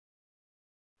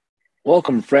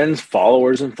Welcome, friends,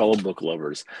 followers, and fellow book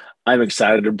lovers. I'm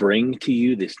excited to bring to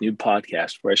you this new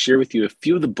podcast where I share with you a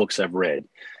few of the books I've read.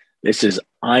 This is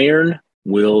Iron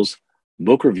Will's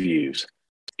Book Reviews,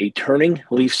 a Turning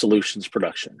Leaf Solutions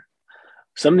production.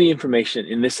 Some of the information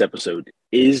in this episode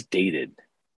is dated.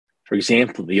 For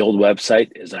example, the old website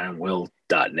is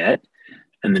ironwill.net,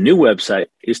 and the new website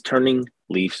is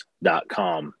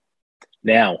turningleafs.com.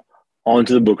 Now, on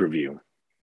to the book review.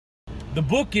 The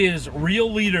book is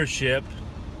Real Leadership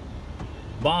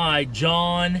by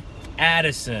John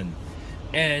Addison,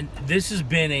 and this has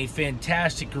been a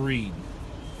fantastic read.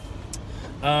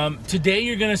 Today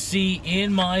you're going to see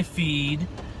in my feed,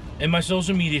 in my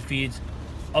social media feeds,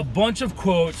 a bunch of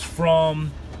quotes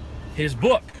from his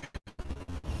book.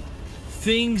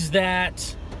 Things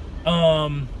that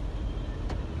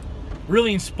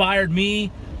really inspired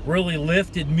me, really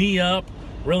lifted me up,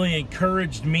 really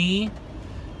encouraged me.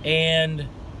 And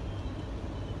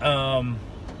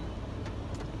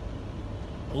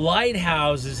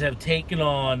lighthouses have taken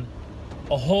on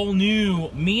a whole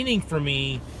new meaning for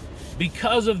me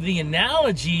because of the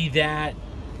analogy that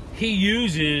he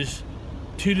uses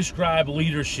to describe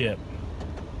leadership.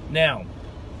 Now,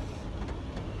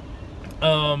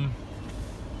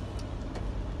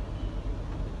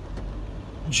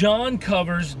 John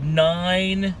covers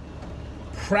 9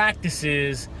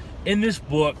 practices in this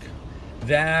book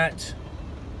that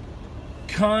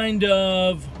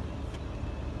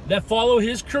follow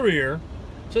his career.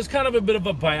 So it's kind of a bit of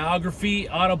a biography,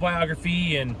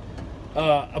 autobiography, and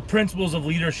a principles of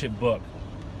leadership book.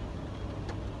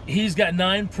 He's got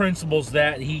 9 principles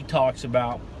that he talks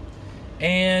about,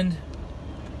 and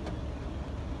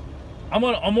I'm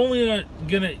only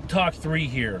gonna talk 3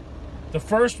 here. The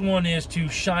first one is to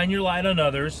shine your light on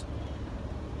others.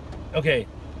 Okay,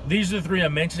 these are the 3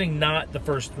 I'm mentioning, not the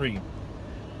first 3.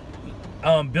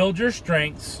 Build your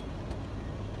strengths,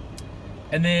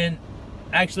 and then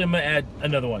actually I'm gonna add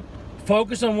another one.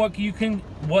 Focus on what you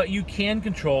can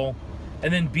control,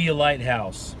 and then be a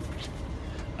lighthouse.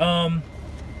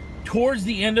 Towards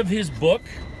the end of his book,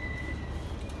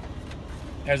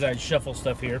 as I shuffle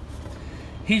stuff here,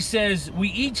 he says, we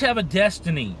each have a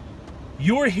destiny.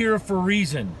 You're here for a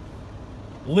reason.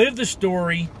 Live the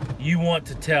story you want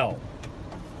to tell.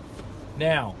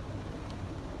 Now,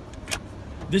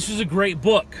 this is a great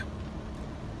book,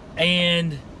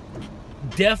 and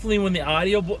definitely when the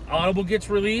Audible gets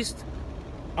released,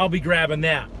 I'll be grabbing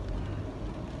that.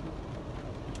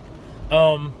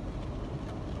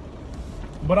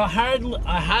 But I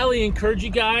highly encourage you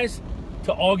guys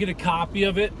to all get a copy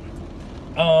of it,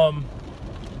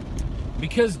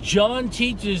 because John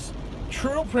teaches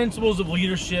true principles of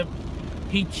leadership.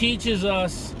 He teaches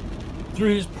us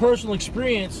through his personal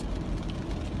experiences,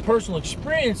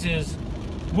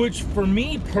 which for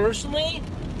me personally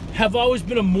have always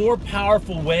been a more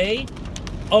powerful way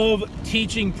of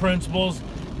teaching principles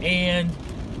and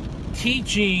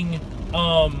teaching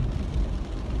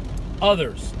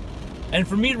others. And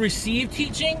for me to receive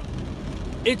teaching,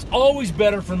 it's always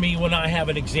better for me when I have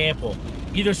an example,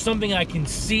 either something I can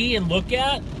see and look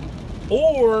at,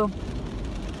 or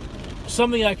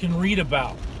something I can read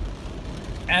about.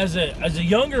 As a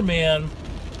younger man,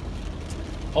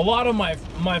 a lot of my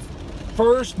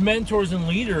first mentors and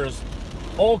leaders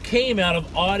all came out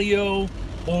of audio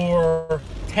or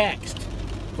text,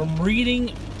 from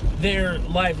reading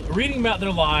about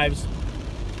their lives,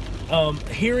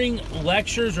 hearing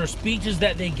lectures or speeches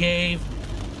that they gave.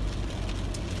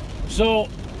 So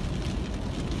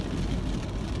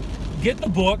get the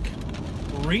book,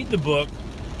 read the book,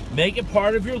 make it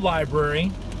part of your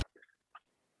library.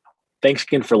 Thanks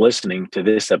again for listening to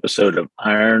this episode of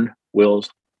Iron Will's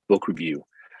Book Review,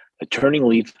 a Turning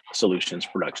Leaf Solutions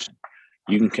production.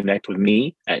 You can connect with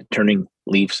me at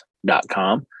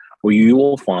turningleafs.com, where you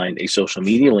will find a social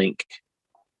media link,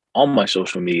 all my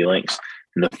social media links,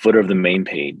 in the footer of the main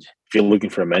page. If you're looking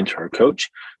for a mentor or coach,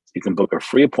 you can book a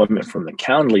free appointment from the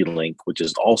Calendly link, which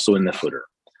is also in the footer.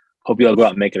 Hope you all go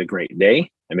out and make it a great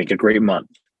day and make a great month.